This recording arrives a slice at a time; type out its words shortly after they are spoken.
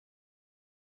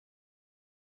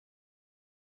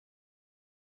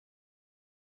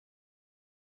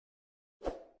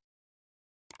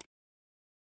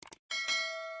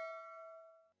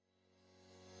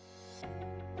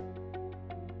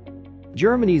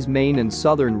Germany's main and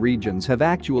southern regions have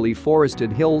actually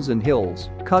forested hills and hills,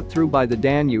 cut through by the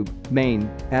Danube, Main,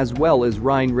 as well as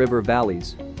Rhine River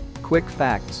valleys. Quick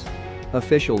facts.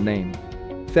 Official name: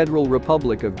 Federal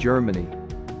Republic of Germany.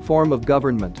 Form of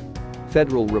government: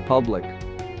 Federal Republic.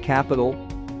 Capital: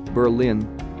 Berlin.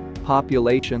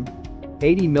 Population: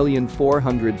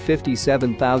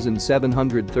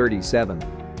 80,457,737.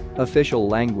 Official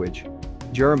language: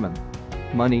 German.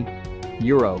 Money: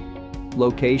 Euro.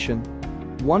 Location: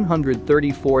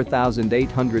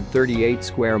 134,838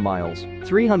 square miles,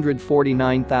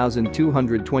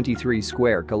 349,223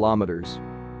 square kilometers.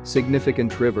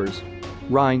 Significant rivers: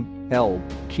 Rhine, Elbe,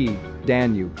 Key,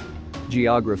 Danube.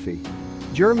 Geography: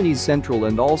 Germany's central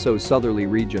and also southerly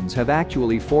regions have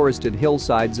actually forested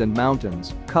hillsides and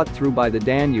mountains, cut through by the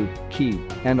Danube, Key,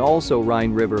 and also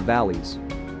Rhine River valleys.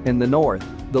 In the north,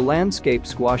 the landscape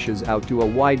squashes out to a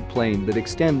wide plain that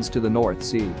extends to the North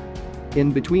Sea.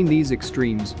 In between these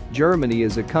extremes, Germany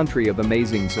is a country of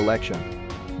amazing selection.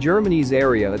 Germany's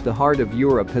area at the heart of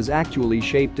Europe has actually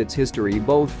shaped its history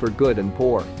both for good and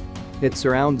poor. It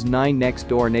surrounds 9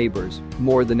 next-door neighbors,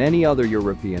 more than any other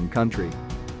European country.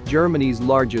 Germany's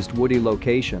largest woody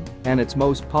location, and its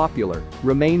most popular,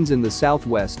 remains in the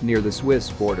southwest near the Swiss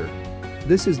border.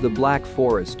 This is the Black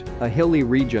Forest, a hilly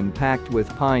region packed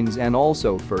with pines and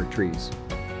also fir trees.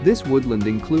 This woodland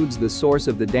includes the source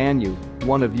of the Danube,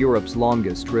 one of Europe's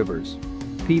longest rivers.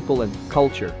 People and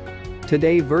culture.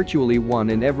 Today virtually 1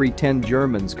 in every 10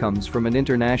 Germans comes from an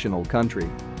international country.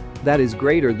 That is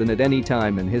greater than at any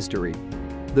time in history.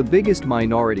 The biggest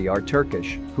minority are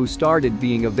Turkish, who started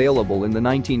being available in the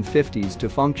 1950s to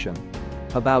function.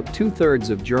 About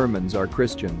 2/3 of Germans are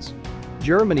Christians.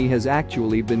 Germany has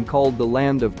actually been called the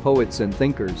land of poets and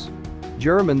thinkers.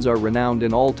 Germans are renowned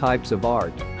in all types of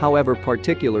art, however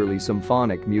particularly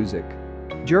symphonic music.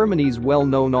 Germany's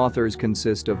well-known authors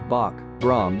consist of Bach,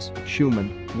 Brahms,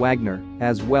 Schumann, Wagner,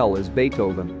 as well as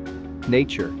Beethoven.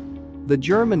 Nature. The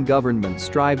German government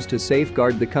strives to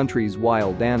safeguard the country's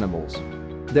wild animals.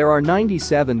 There are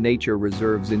 97 nature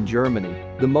reserves in Germany,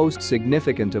 the most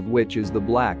significant of which is the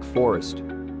Black Forest.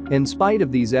 In spite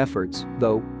of these efforts,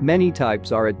 though, many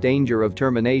types are at danger of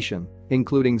termination,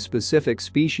 including specific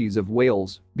species of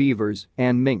whales, beavers,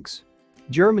 and minks.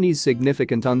 Germany's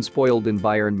significant unspoiled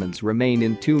environments remain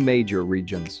in 2 major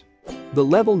regions. The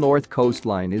level north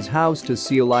coastline is house to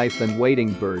sea life and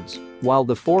wading birds, while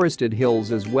the forested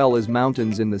hills as well as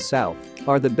mountains in the south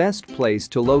are the best place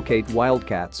to locate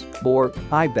wildcats, boar,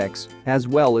 ibex, as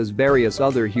well as various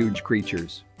other huge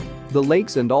creatures. The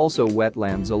lakes and also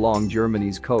wetlands along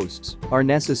Germany's coasts are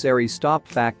necessary stop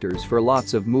factors for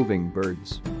lots of moving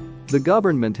birds. The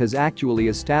government has actually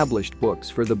established books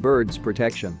for the birds'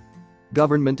 protection.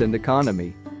 Government and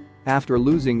economy. After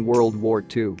losing World War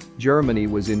II, Germany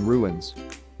was in ruins.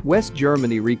 West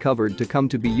Germany recovered to come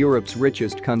to be Europe's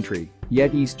richest country,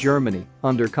 yet East Germany,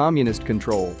 under communist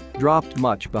control, dropped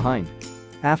much behind.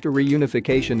 After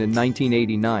reunification in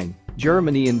 1989,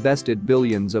 Germany invested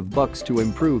billions of bucks to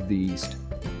improve the East.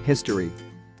 History.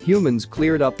 Humans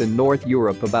cleared up in North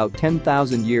Europe about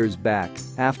 10,000 years back,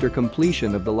 after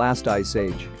completion of the last ice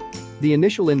age. The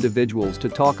initial individuals to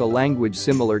talk a language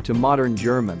similar to modern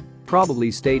German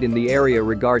probably stayed in the area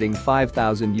regarding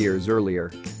 5,000 years earlier.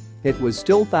 It was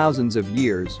still thousands of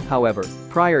years, however,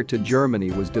 prior to Germany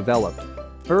was developed.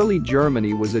 Early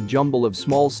Germany was a jumble of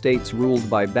small states ruled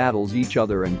by battles each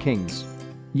other and kings.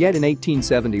 Yet in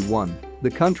 1871, the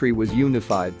country was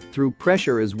unified, through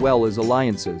pressure as well as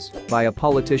alliances, by a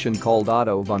politician called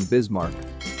Otto von Bismarck.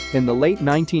 In the late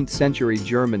 19th century,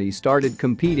 Germany started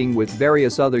competing with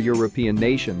various other European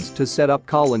nations to set up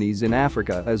colonies in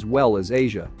Africa as well as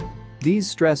Asia. These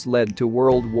stress led to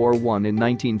World War I in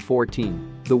 1914,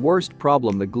 the worst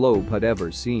problem the globe had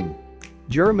ever seen.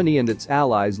 Germany and its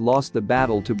allies lost the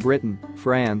battle to Britain,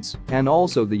 France, and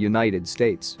also the United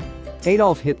States.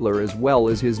 Adolf Hitler as well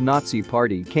as his Nazi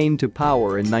party came to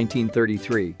power in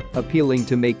 1933, appealing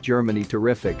to make Germany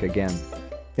terrific again.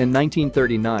 In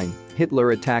 1939, Hitler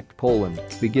attacked Poland,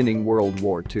 beginning World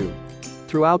War II.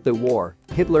 Throughout the war,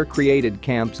 Hitler created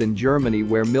camps in Germany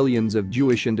where millions of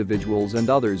Jewish individuals and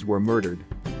others were murdered.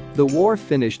 The war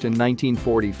finished in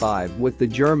 1945 with the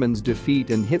Germans'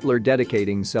 defeat and Hitler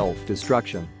dedicating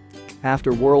self-destruction.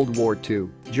 After World War II,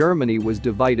 Germany was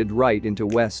divided right into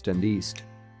West and East.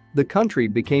 The country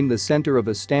became the center of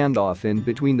a standoff in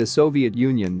between the Soviet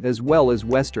Union as well as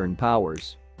Western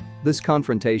powers. This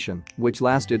confrontation, which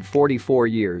lasted 44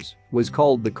 years, was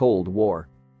called the Cold War.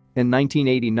 In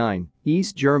 1989,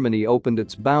 East Germany opened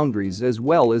its boundaries as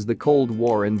well as the Cold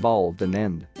War involved an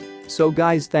end. So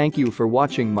guys, thank you for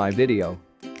watching my video.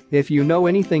 If you know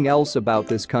anything else about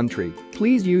this country, please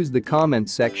Please use the comment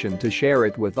section to share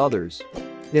it with others.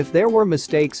 If there were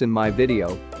mistakes in my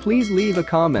video, please leave a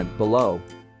comment below.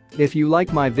 If you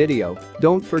like my video,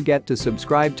 don't forget to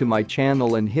subscribe to my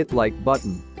channel and hit like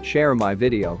button, share my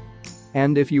video.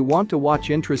 And if you want to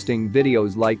watch interesting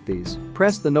videos like these,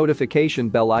 press the notification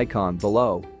bell icon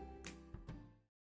below.